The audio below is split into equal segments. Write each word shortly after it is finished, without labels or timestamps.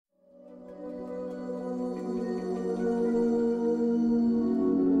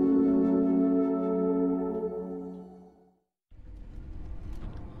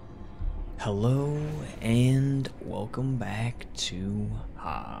Hello and welcome back to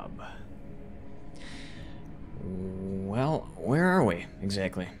Hob. Well, where are we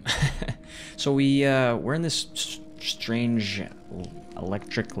exactly? So we're in this strange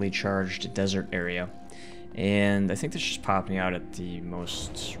electrically charged desert area, and I think this just popped me out at the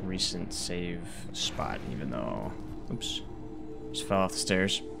most recent save spot, even though, oops, just fell off the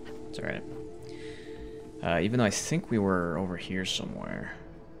stairs. It's alright. Even though I think we were over here somewhere.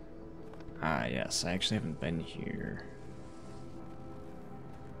 Ah, yes, I actually haven't been here.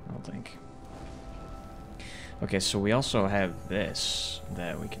 I don't think. Okay, so we also have this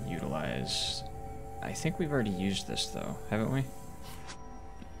that we can utilize. I think we've already used this, though, haven't we?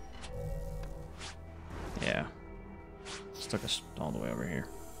 Yeah. This took us all the way over here.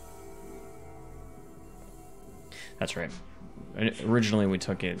 That's right. Originally, we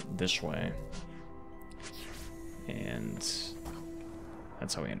took it this way. And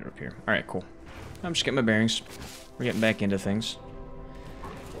that's how we ended up here. Alright, cool. I'm just getting my bearings. We're getting back into things.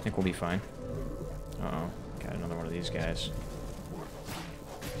 I think we'll be fine. Uh-oh. Got another one of these guys.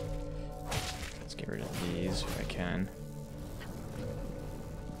 Let's get rid of these if I can.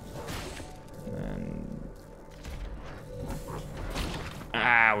 And then...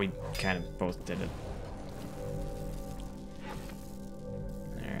 ah, we kind of both did it.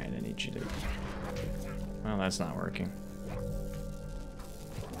 Alright, I need you to... well, that's not working.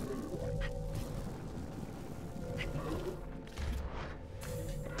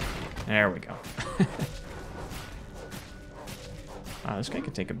 There we go. Wow, this guy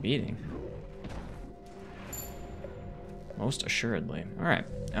could take a beating. Most assuredly. Alright.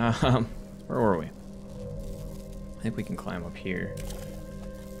 Where were we? I think we can climb up here.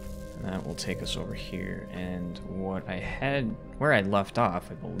 And that will take us over here. And what I had... where I left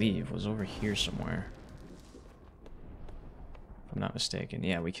off, I believe, was over here somewhere. If I'm not mistaken.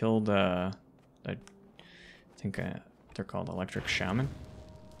 Yeah, we killed, I think they're called electric shaman.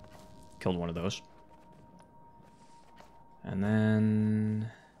 Killed one of those. And then...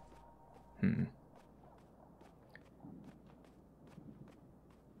 then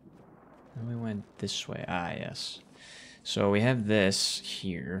we went this way. Ah, yes. So we have this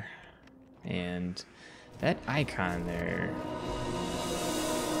here. And that icon there...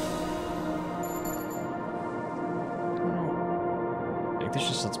 like, this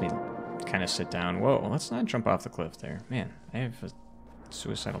just lets me kind of sit down. Whoa, let's not jump off the cliff there. Man, I have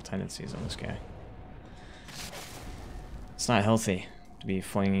suicidal tendencies on this guy. It's not healthy to be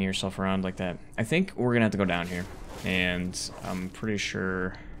flinging yourself around like that. I think we're gonna have to go down here, and I'm pretty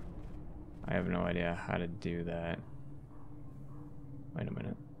sure I have no idea how to do that. Wait a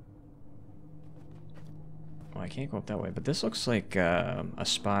minute. Well, I can't go up that way, but this looks like a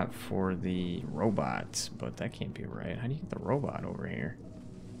spot for the robot, but that can't be right. How do you get the robot over here?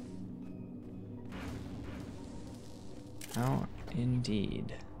 How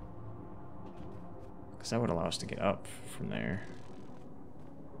indeed. Because that would allow us to get up from there.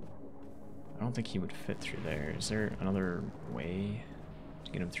 I don't think he would fit through there. Is there another way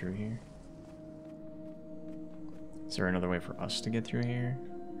to get him through here? Is there another way for us to get through here?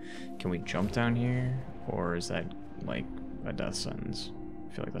 Can we jump down here? Or is that like a death sentence?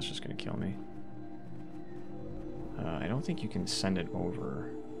 I feel like that's just gonna kill me. I don't think you can send it over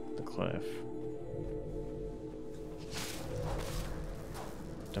the cliff.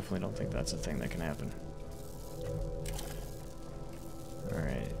 Definitely don't think that's a thing that can happen.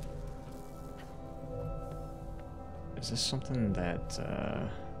 Alright. Is this something that,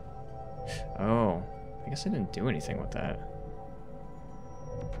 oh, I guess I didn't do anything with that.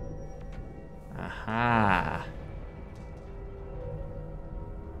 Aha!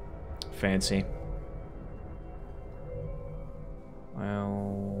 Fancy.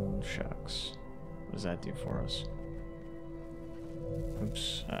 Well, shucks. What does that do for us?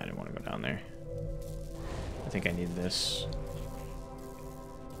 Oops, I didn't want to go down there. I think I need this.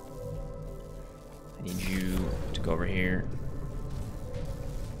 I need you to go over here.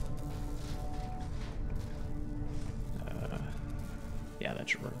 Yeah, that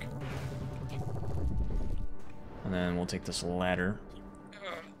should work. And then we'll take this ladder.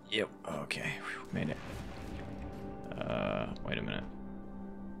 Yep, okay, made it. Wait a minute.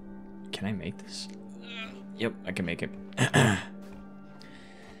 Can I make this? Yep, I can make it.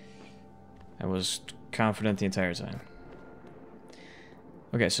 I was confident the entire time.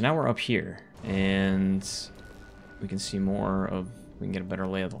 Okay, so now we're up here, and we can see more of... we can get a better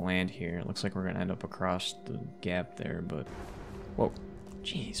lay of the land here. It looks like we're going to end up across the gap there, but... whoa.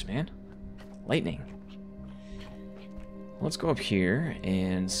 Jeez, man. Lightning. Let's go up here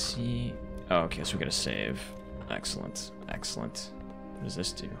and see... oh, okay, so we got to save. Excellent, excellent. What does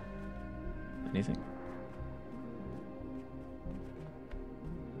this do? Anything?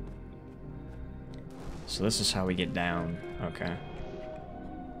 So this is how we get down. Okay.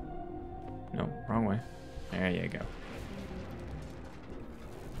 No, wrong way. There you go.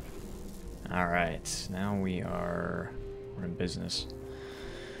 Alright, now we're in business.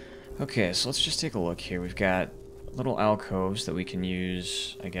 Okay, so let's just take a look here. We've got little alcoves that we can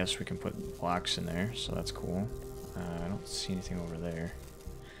use. I guess we can put blocks in there, so that's cool. I don't see anything over there.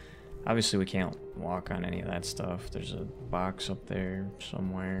 Obviously, we can't walk on any of that stuff. There's a box up there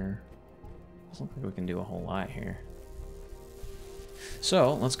somewhere. Doesn't look like we can do a whole lot here.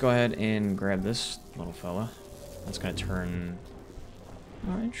 So, let's go ahead and grab this little fella. That's going to turn...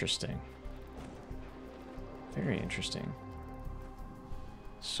 Oh, interesting. Very interesting.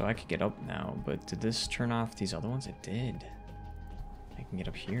 So I could get up now, but did this turn off these other ones? It did. I can get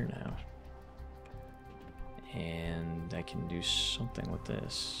up here now. And I can do something with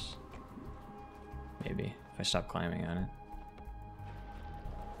this. Maybe, if I stop climbing on it.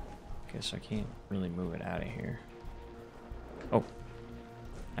 Guess I can't really move it out of here. Oh,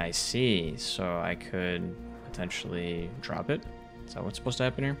 I see. So I could potentially drop it. Is that what's supposed to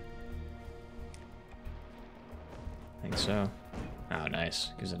happen here? I think so. Oh,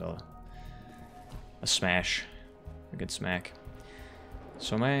 nice. Gives it a smash. A good smack.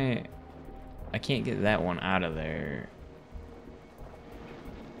 So I can't get that one out of there.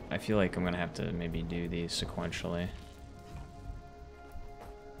 I feel like I'm gonna have to maybe do these sequentially.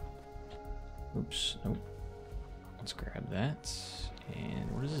 Oops, nope. Let's grab that.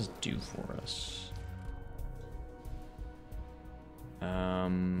 And what does this do for us?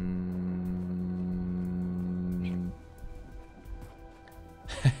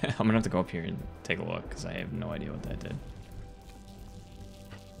 I'm gonna have to go up here and take a look because I have no idea what that did.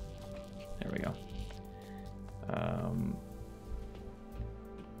 There we go.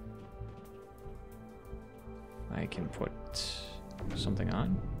 I can put something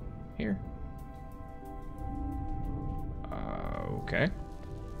on here. Okay.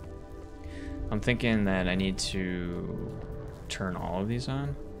 I'm thinking that I need to turn all of these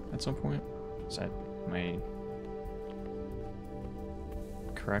on at some point. Is that my...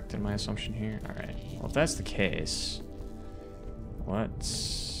 correct in my assumption here? Alright. Well, if that's the case,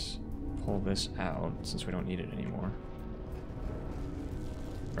 let's pull this out since we don't need it anymore.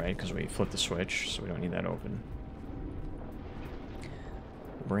 Right? Because we flipped the switch, so we don't need that open.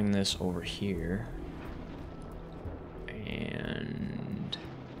 Bring this over here. And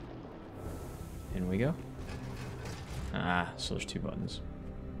in we go. Ah, so there's two buttons.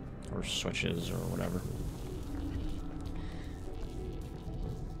 Or switches or whatever.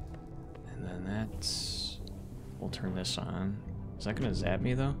 And then that's... we'll turn this on. Is that gonna zap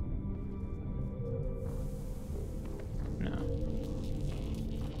me though? No.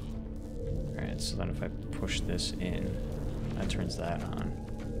 Alright, so then if I push this in, that turns that on.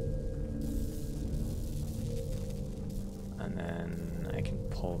 And then I can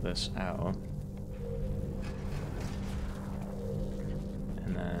pull this out.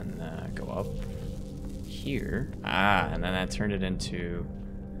 And then go up here. Ah, and then that turned it into...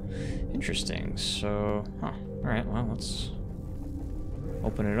 interesting. So, huh. Alright, well, let's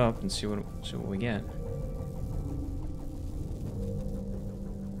open it up and see what we get.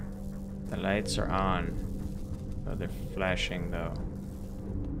 The lights are on. Oh, they're flashing though.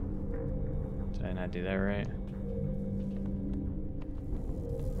 Did I not do that right?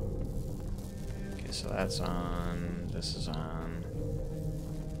 Okay, so that's on. This is on.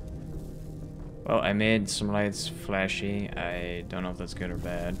 Well, I made some lights flashy. I don't know if that's good or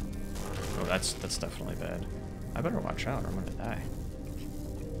bad. Oh, that's definitely bad. I better watch out or I'm gonna die.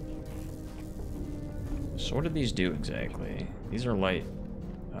 So what do these do exactly? These are lighting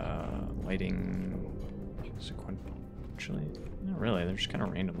sequentially? Not really, they're just kind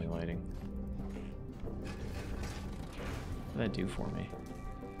of randomly lighting. What did that do for me?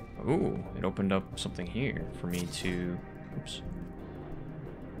 Ooh, it opened up something here for me to... oops.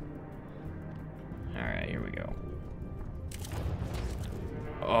 Alright, here we go.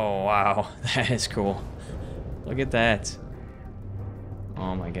 Oh, wow. That is cool. Look at that.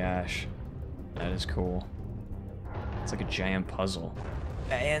 Oh my gosh. That is cool. It's like a giant puzzle.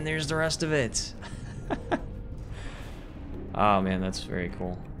 And there's the rest of it. Oh man, that's very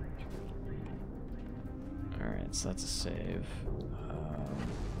cool. Alright, so that's a save.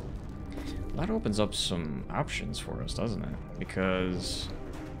 That opens up some options for us, doesn't it? Because...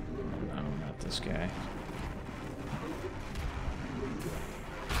 no, not this guy.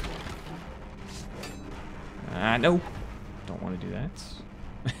 No! Don't want to do that.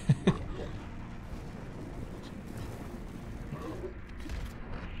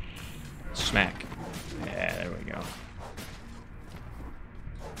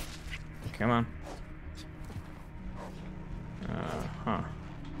 Come on. Huh.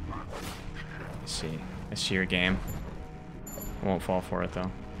 I see your game. I won't fall for it, though.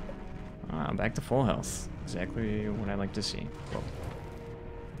 Back to full health. Exactly what I like to see. Cool.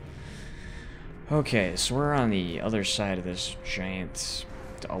 Okay, so we're on the other side of this giant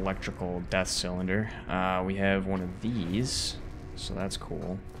electrical death cylinder. We have one of these, so that's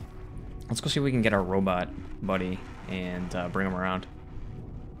cool. Let's go see if we can get our robot buddy and bring him around.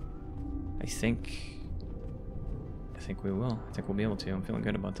 I think we will. I think we'll be able to. I'm feeling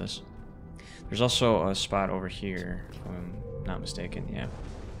good about this. There's also a spot over here, if I'm not mistaken, yeah,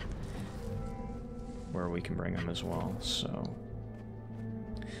 where we can bring him as well, so.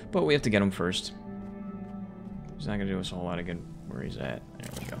 But we have to get him first. He's not going to do us a whole lot of good where he's at.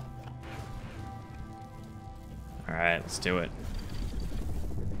 There we go. Alright, let's do it.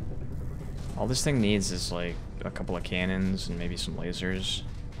 All this thing needs is like a couple of cannons and maybe some lasers,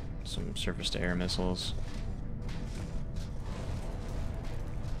 some surface-to-air missiles.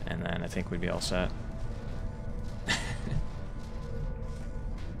 And then I think we'd be all set. I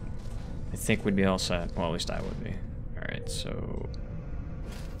think we'd be all set. Well, at least I would be. Alright, so...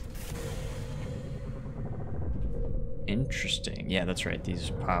 Interesting. Yeah, that's right.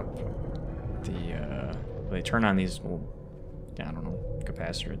 These pop the they turn on these little, I don't know,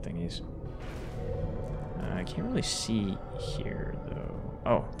 capacitor thingies. I can't really see here though.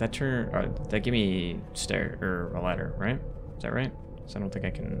 Oh, that gave me stair or a ladder, right? Is that right? So I don't think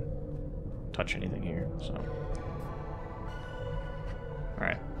I can touch anything here. So, all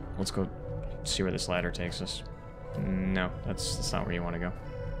right, let's go see where this ladder takes us. No, that's not where you want to go.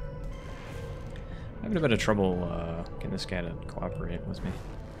 I'm having a bit of trouble getting this guy to cooperate with me.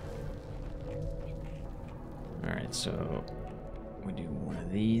 Alright, so we do one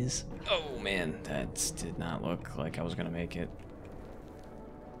of these. Oh man, that did not look like I was gonna make it.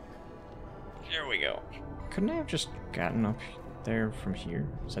 There we go. Couldn't I have just gotten up there from here?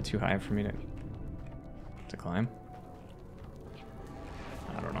 Is that too high for me to climb?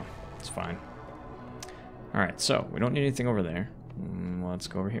 I don't know. It's fine. Alright, so we don't need anything over there. Let's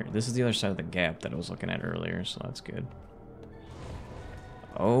go over here. This is the other side of the gap that I was looking at earlier, so that's good.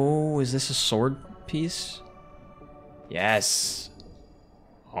 Oh, is this a sword piece? Yes.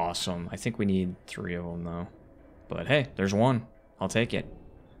 Awesome. I think we need 3 of them, though. But hey, there's one. I'll take it.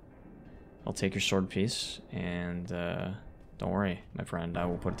 I'll take your sword piece, and don't worry, my friend. I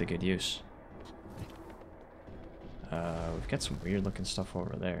will put it to good use. We've got some weird-looking stuff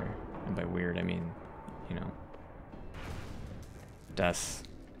over there. And by weird, I mean, you know, death,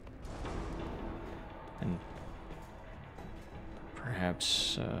 and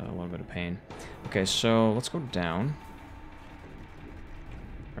perhaps a little bit of pain. Okay, so let's go down.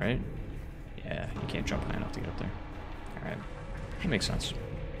 Right? Yeah, you can't jump high enough to get up there. Alright, that makes sense.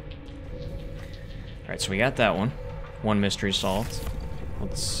 Alright, so we got that one. One mystery solved.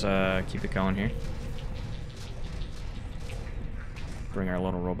 Let's keep it going here. Bring our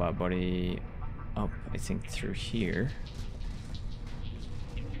little robot buddy up, I think, through here.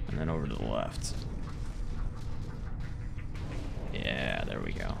 And then over to the left. Yeah, there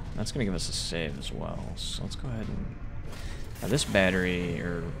we go. That's gonna give us a save as well. So let's go ahead and... Now this battery,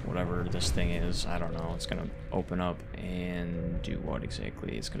 or whatever this thing is, I don't know, it's gonna open up and do what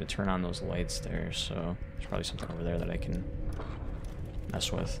exactly? It's gonna turn on those lights there, so there's probably something over there that I can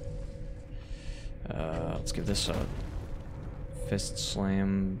mess with. Let's give this a fist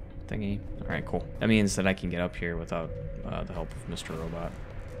slam thingy. Alright, cool. That means that I can get up here without the help of Mr. Robot.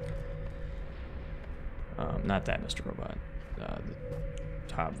 Not that Mr. Robot, the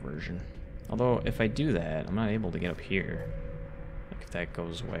top version. Although, if I do that, I'm not able to get up here. Like, if that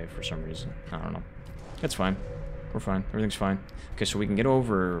goes away for some reason. I don't know. It's fine. We're fine. Everything's fine. Okay, so we can get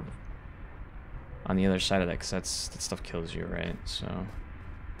over on the other side of that, because that stuff kills you, right? So,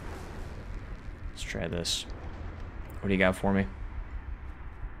 let's try this. What do you got for me?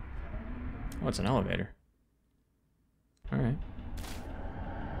 Oh, it's an elevator. Alright.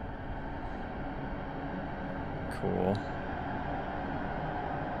 Cool.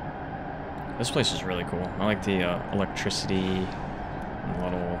 This place is really cool. I like the electricity and the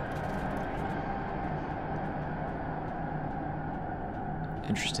little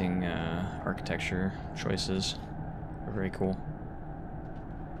interesting architecture choices are very cool.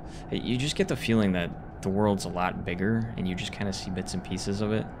 You just get the feeling that the world's a lot bigger and you just kind of see bits and pieces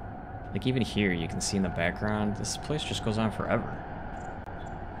of it. Like even here, you can see in the background, this place just goes on forever.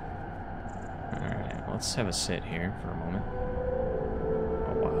 Alright, let's have a sit here for a moment.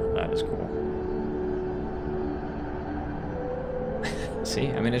 Oh wow, that is cool. See,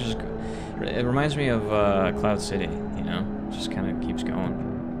 I mean, it reminds me of Cloud City, you know? It just kind of keeps going.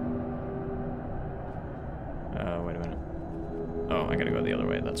 Wait a minute. Oh, I gotta go the other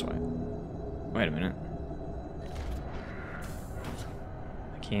way, that's why. Wait a minute.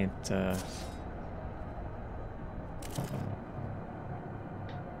 I can't, I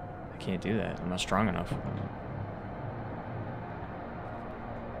can't do that. I'm not strong enough.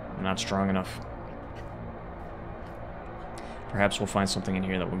 I'm not strong enough. Perhaps we'll find something in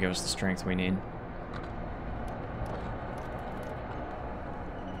here that will give us the strength we need.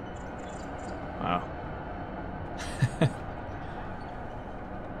 Wow.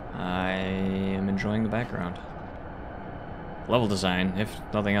 I am enjoying the background. Level design, if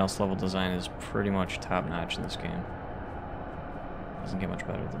nothing else, level design is pretty much top-notch in this game. Doesn't get much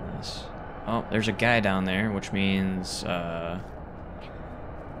better than this. Oh, there's a guy down there, which means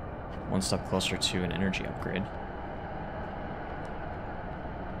one step closer to an energy upgrade.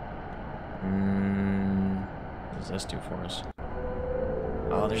 What does this do for us?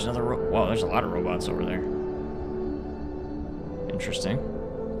 Oh, there's another whoa, there's a lot of robots over there. Interesting.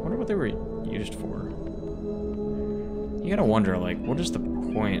 I wonder what they were used for. You gotta wonder, like, what is the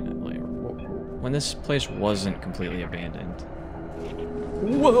point, like, when this place wasn't completely abandoned?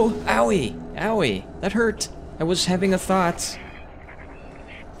 Whoa! Owie! Owie! That hurt! I was having a thought.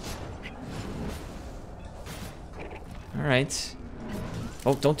 Alright.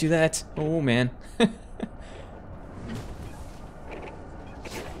 Oh, don't do that! Oh, man.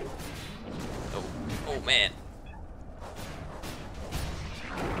 Oh, man.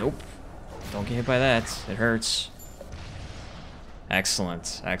 Nope. Don't get hit by that. It hurts.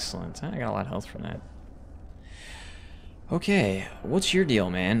 Excellent, excellent. I got a lot of health from that. Okay, what's your deal,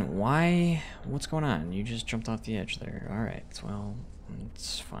 man? Why? What's going on? You just jumped off the edge there. Alright, well,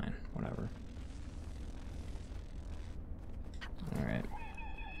 it's fine. Whatever. Alright.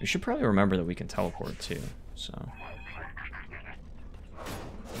 We should probably remember that we can teleport, too, so...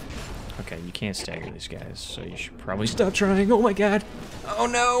 Okay, you can't stagger these guys, so you should probably stop trying. Oh my god! Oh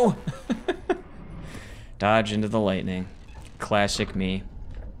no! Dodge into the lightning. Classic me.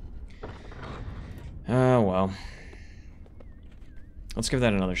 Oh, well. Let's give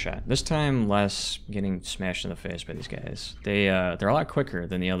that another shot. This time, less getting smashed in the face by these guys. They're a lot quicker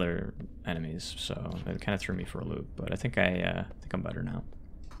than the other enemies, so it kind of threw me for a loop. But I think I'm better now.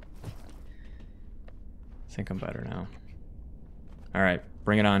 I think I'm better now. All right,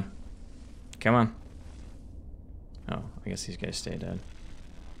 bring it on. Come on. Oh, I guess these guys stay dead.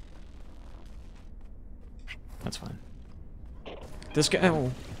 That's fine. This guy,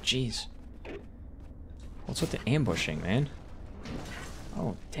 oh, jeez. What's with the ambushing, man?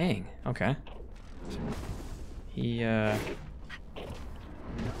 Oh, dang. Okay. He,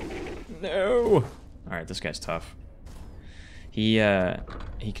 no! Alright, this guy's tough. He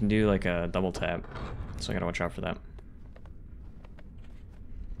can do, like, a double tap. So I gotta watch out for that.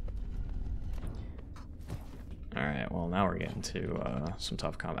 Alright, well, now we're getting to, some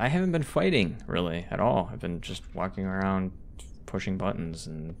tough combat. I haven't been fighting, really, at all. I've been just walking around, pushing buttons,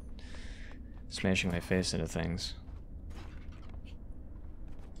 and smashing my face into things.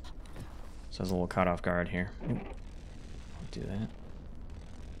 So I was a little caught off guard here. Ooh. I'll do that.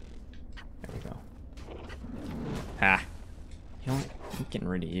 There we go. Ha! You know what? I'm getting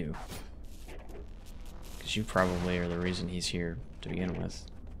rid of you. Because you probably are the reason he's here to begin with.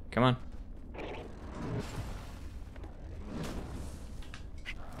 Come on.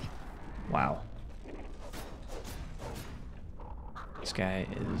 Wow. This guy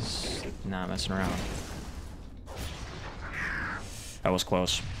is not messing around. That was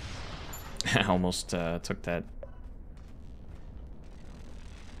close. I almost took that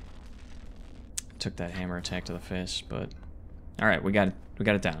hammer attack to the face, but all right, we got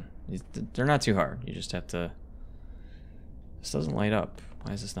it down. They're not too hard. You just have to. This doesn't light up.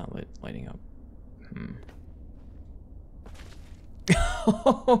 Why is this not lighting up?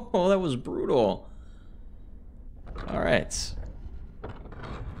 Oh, that was brutal. All right.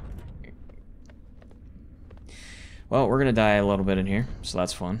 Well, we're gonna die a little bit in here, so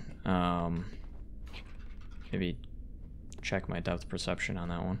that's fun. Maybe check my depth perception on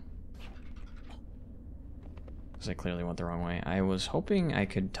that one. Because I clearly went the wrong way. I was hoping I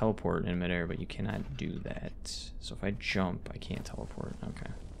could teleport in midair, but you cannot do that. So if I jump, I can't teleport.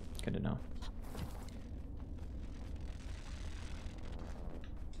 Okay, good to know.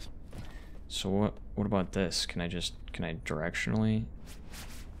 So what about this? Can I directionally?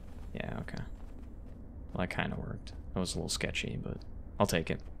 Yeah, okay. Well, that kind of worked. That was a little sketchy, but I'll take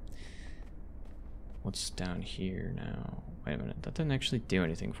it. What's down here now? Wait a minute, that didn't actually do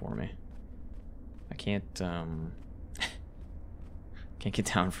anything for me. I can't can't get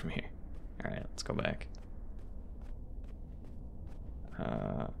down from here. Alright, let's go back.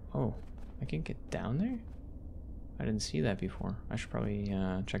 Oh, I can get down there? I didn't see that before. I should probably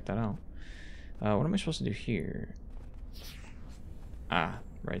check that out. What am I supposed to do here? Ah,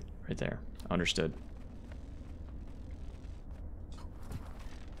 right there. Understood.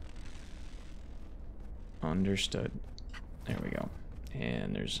 Understood. There we go.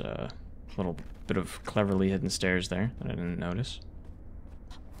 And there's a little bit of cleverly hidden stairs there that I didn't notice.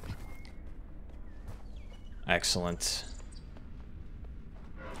 Excellent.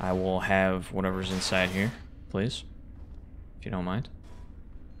 I will have whatever's inside here, please. If you don't mind.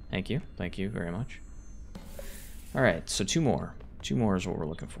 Thank you. Thank you very much. Alright, so 2 more. 2 more is what we're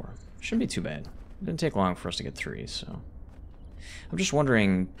looking for. Shouldn't be too bad. It didn't take long for us to get 3, so... I'm just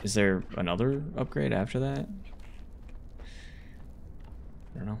wondering, is there another upgrade after that?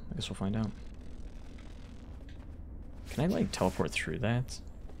 I don't know. I guess we'll find out. Can I, like, teleport through that?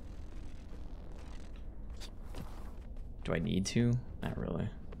 Do I need to? Not really.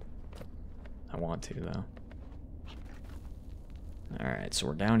 I want to, though. Alright, so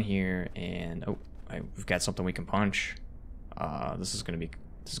we're down here, and... Oh, we've got something we can punch. This is gonna be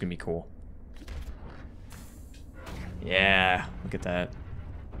cool. Yeah, look at that.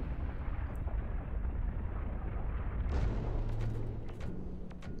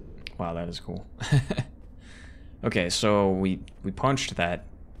 Wow, that is cool. Okay, so we punched that.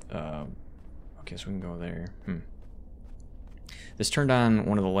 Okay, so we can go there. This turned on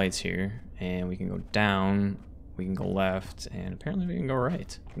one of the lights here, and we can go down, we can go left, and apparently we can go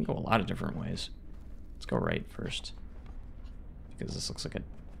right. We can go a lot of different ways. Let's go right first. Because this looks like a...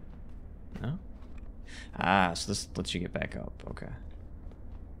 No? Ah, so this lets you get back up. Okay.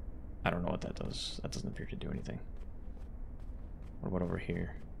 I don't know what that does. That doesn't appear to do anything. What about over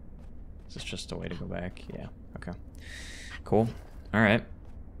here? Is this just a way to go back? Yeah. Okay. Cool. Alright.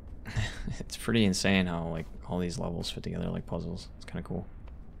 It's pretty insane how, like, all these levels fit together like puzzles. It's kind of cool.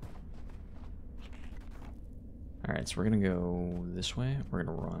 Alright, so we're gonna go this way. We're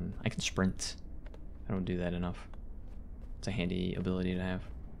gonna run. I can sprint. I don't do that enough. It's a handy ability to have.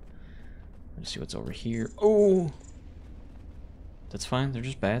 Let's see what's over here. Oh! That's fine. They're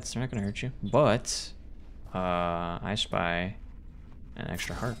just bats. They're not gonna hurt you. But, I spy an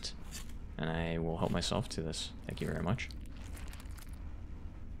extra heart. And I will help myself to this. Thank you very much.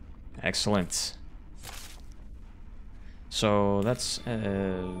 Excellent. So that's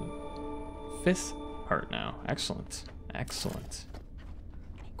 5th heart now. Excellent. Excellent.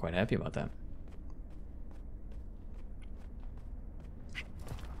 Quite happy about that.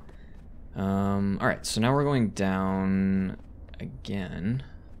 Alright, so now we're going down again.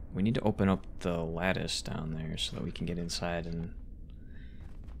 We need to open up the lattice down there so that we can get inside and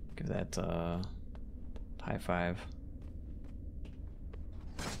give that high five.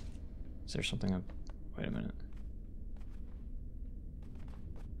 Is there something up? Wait a minute.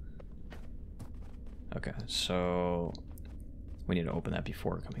 Okay, so we need to open that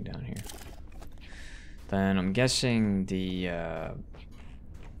before coming down here. Then I'm guessing the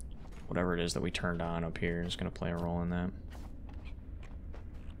whatever it is that we turned on up here is going to play a role in that.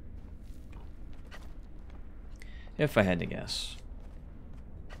 If I had to guess.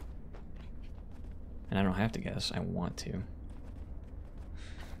 And I don't have to guess, I want to.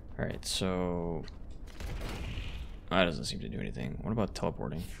 Alright, so... that doesn't seem to do anything. What about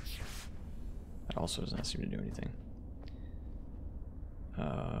teleporting? That also does not seem to do anything.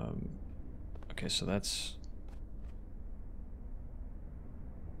 Okay, so that's...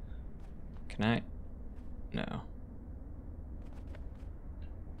 Can I? No.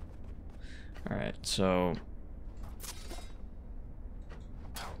 Alright, so...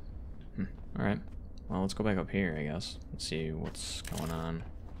 Alright. Well, let's go back up here, I guess. Let's see what's going on.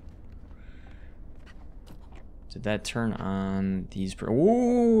 Did that turn on these...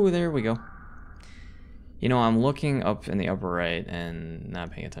 Ooh, there we go. You know, I'm looking up in the upper right and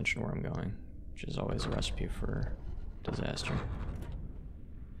not paying attention to where I'm going, which is always a recipe for disaster.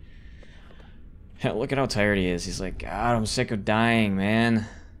 Yeah, look at how tired he is. He's like, God, I'm sick of dying, man.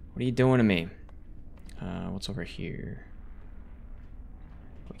 What are you doing to me? What's over here?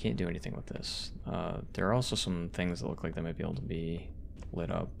 We can't do anything with this. There are also some things that look like they might be able to be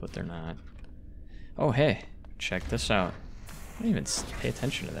lit up, but they're not. Oh, hey, check this out. I didn't even pay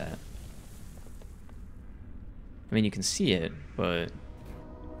attention to that. I mean, you can see it, but...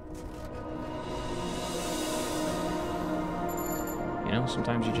 You know,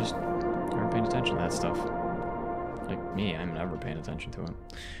 sometimes you just aren't paying attention to that stuff. Like me, I'm never paying attention to it.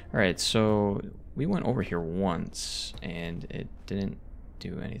 Alright, so we went over here once, and it didn't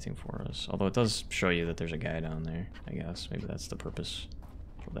do anything for us. Although it does show you that there's a guy down there, I guess. Maybe that's the purpose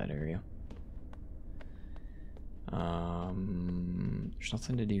of that area. There's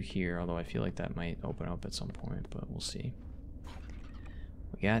nothing to do here, although I feel like that might open up at some point, but we'll see.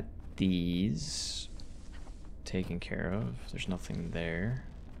 We got these taken care of. There's nothing there.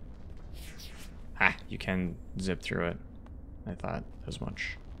 Ah, you can zip through it. I thought as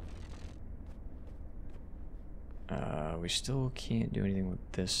much. We still can't do anything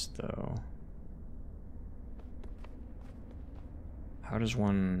with this, though. How does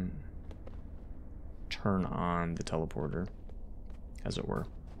one turn on the teleporter, as it were?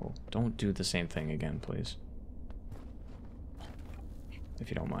 Well, don't do the same thing again, please. If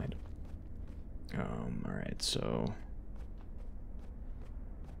you don't mind. Alright, so...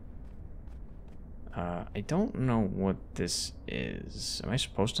 I don't know what this is. Am I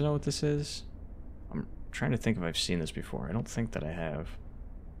supposed to know what this is? I'm trying to think if I've seen this before. I don't think that I have.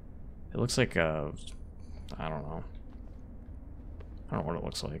 It looks like a... I don't know. I don't know what it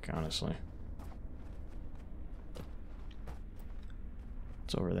looks like, honestly.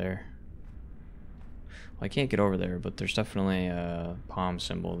 It's over there. Well, I can't get over there, but there's definitely a palm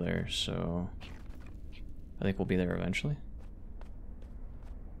symbol there, so... I think we'll be there eventually.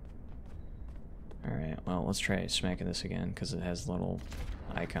 Alright, well, let's try smacking this again, because it has a little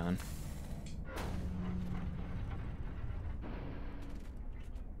icon.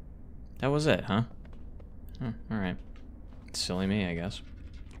 That was it, huh? Alright. Silly me, I guess.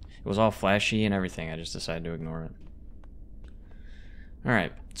 It was all flashy and everything, I just decided to ignore it.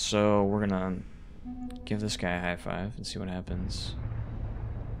 Alright, so we're gonna give this guy a high five and see what happens.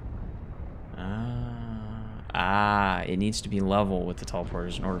 It needs to be level with the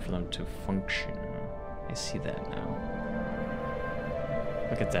teleporters in order for them to function. I see that now.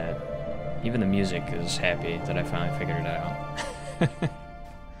 Look at that. Even the music is happy that I finally figured it out.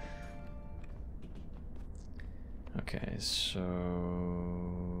 Okay, so...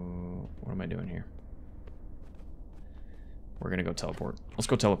 what am I doing here? We're gonna go teleport. Let's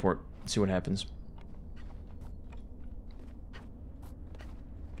go teleport. See what happens.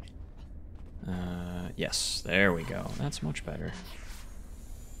 Yes, there we go. That's much better.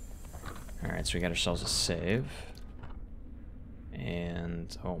 Alright, so we got ourselves a save.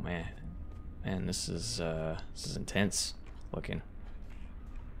 And, oh man. Man, this is intense looking.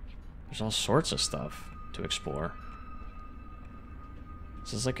 There's all sorts of stuff to explore.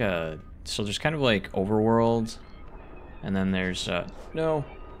 This is like a... so there's kind of like overworld. And then there's, no.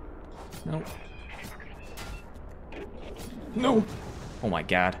 No. No! Oh my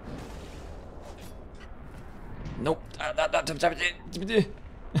god. Nope.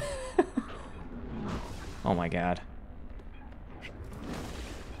 Oh my god.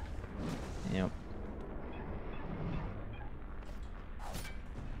 Yep.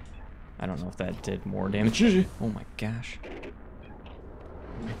 I don't know if that did more damage. Oh my gosh.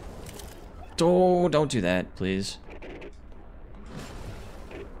 Don't do that, please.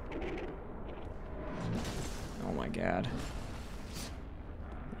 Oh my god.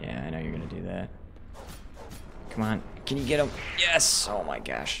 Yeah, I know you're gonna do that. Come on, can you get him? Yes! Oh my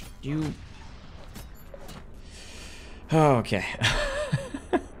gosh. You... oh, okay.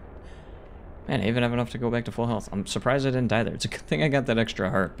 Man, I even have enough to go back to full health. I'm surprised I didn't die there. It's a good thing I got that extra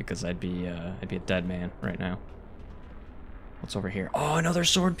heart, because I'd be a dead man right now. What's over here? Oh, another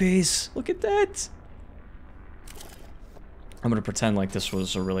sword piece! Look at that! I'm gonna pretend like this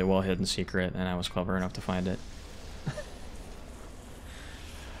was a really well-hidden secret, and I was clever enough to find it.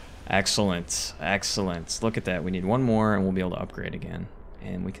 Excellent, excellent. Look at that. We need one more, and we'll be able to upgrade again.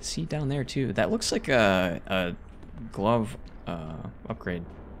 And we can see down there, too. That looks like a glove upgrade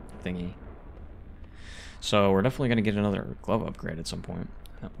thingy. So we're definitely going to get another glove upgrade at some point,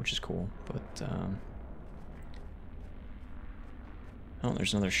 which is cool. But, oh,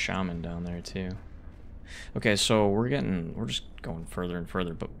 there's another shaman down there, too. Okay, so we're just going further and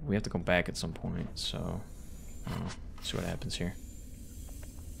further, but we have to go back at some point, so let's see what happens here.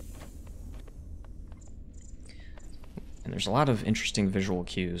 And there's a lot of interesting visual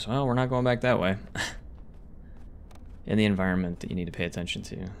cues. Well, we're not going back that way. In the environment that you need to pay attention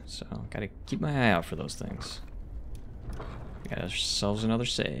to. So, gotta keep my eye out for those things. We got ourselves another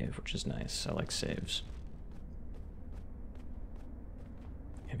save, which is nice. I like saves.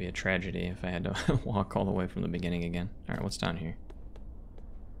 It'd be a tragedy if I had to walk all the way from the beginning again. Alright, what's down here?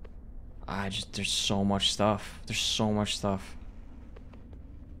 There's so much stuff. There's so much stuff.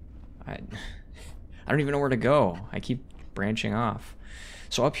 I don't even know where to go. I keep branching off.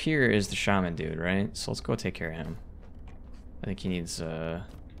 So up here is the shaman dude, right? So let's go take care of him. I think he needs a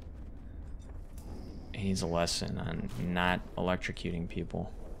lesson on not electrocuting people.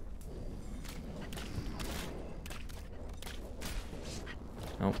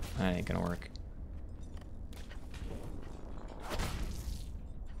 Nope, that ain't gonna work.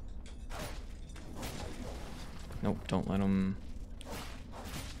 Nope, don't let them...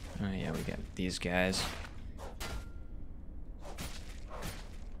 Oh yeah, we got these guys.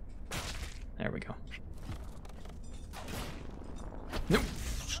 There we go. Nope.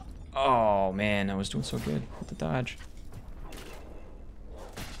 Oh man, I was doing so good with the dodge.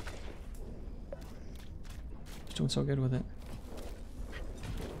 I was doing so good with it.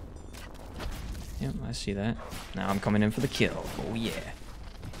 Yep, I see that. Now I'm coming in for the kill. Oh yeah.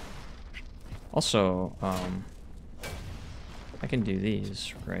 Also, I can do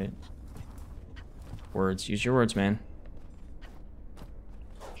these, right? Words. Use your words, man.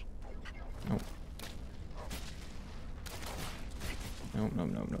 Nope. Nope, nope,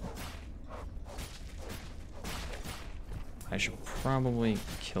 nope, nope. I should probably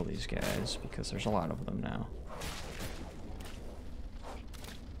kill these guys because there's a lot of them now.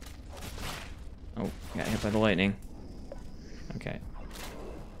 Oh, got hit by the lightning. Okay.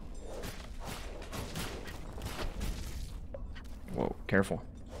 Whoa, careful.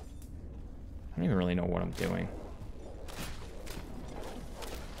 I don't even really know what I'm doing.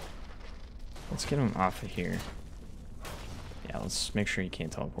 Let's get him off of here. Yeah, let's make sure you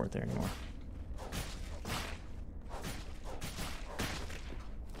can't teleport there anymore.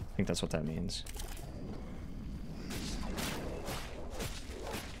 I think that's what that means.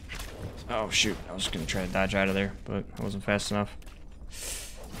 Oh shoot, I was gonna try to dodge out of there, but I wasn't fast enough.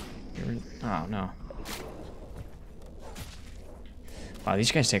 Oh no. Wow,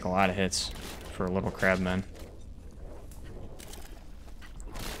 these guys take a lot of hits for little crabmen.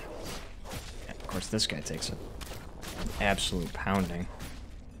 And of course, this guy takes an absolute pounding.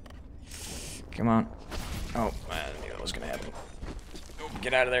 Come on. Oh, I knew that was gonna happen. Oh,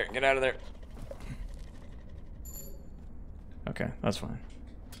 get out of there, get out of there. Okay, that's fine.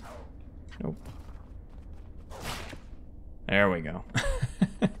 Nope. There we go.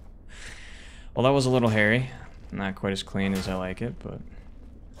 Well, that was a little hairy. Not quite as clean as I like it, but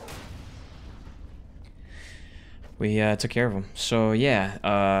we took care of them. So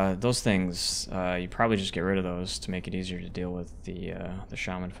yeah, those things, you probably just get rid of those to make it easier to deal with the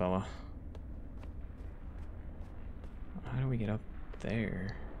shaman fella. How do we get up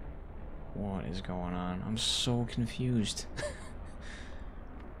there? What is going on? I'm so confused.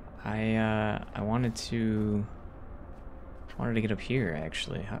 I wanted to get up here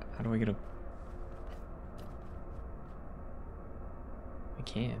actually. How do I get up? I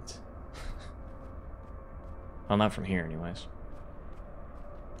can't. Well, not from here anyways.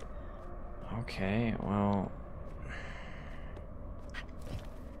 Okay, well.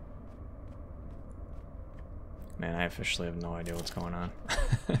 Man, I officially have no idea what's going on.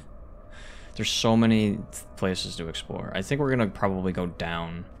 There's so many places to explore. I think we're gonna probably go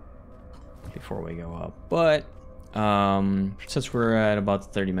down before we go up. But since we're at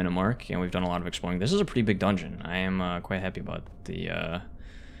about the 30-minute mark and we've done a lot of exploring, this is a pretty big dungeon. I am quite happy about the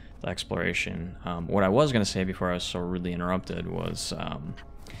exploration. What I was gonna say before I was so rudely interrupted was,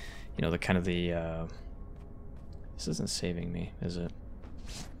 you know, the kind of the this isn't saving me, is it?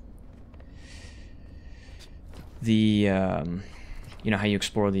 The you know how you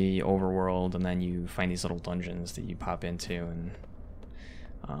explore the overworld and then you find these little dungeons that you pop into, and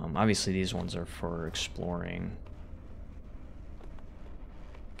obviously these ones are for exploring.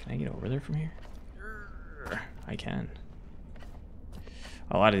 Can I get over there from here? I can.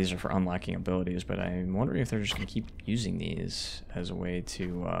 A lot of these are for unlocking abilities, but I'm wondering if they're just going to keep using these as a way to,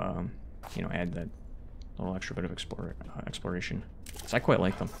 you know, add that little extra bit of exploration. So I quite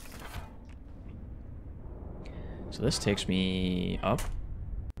like them. So this takes me up.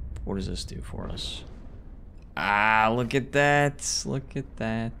 What does this do for us? Ah, look at that. Look at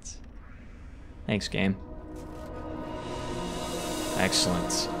that. Thanks, game.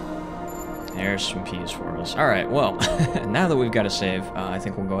 Excellent. There's some peas for us. All right, well, now that we've got a save, I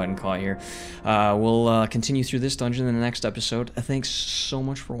think we'll go ahead and call it here. We'll continue through this dungeon in the next episode. Thanks so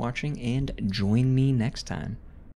much for watching, and join me next time.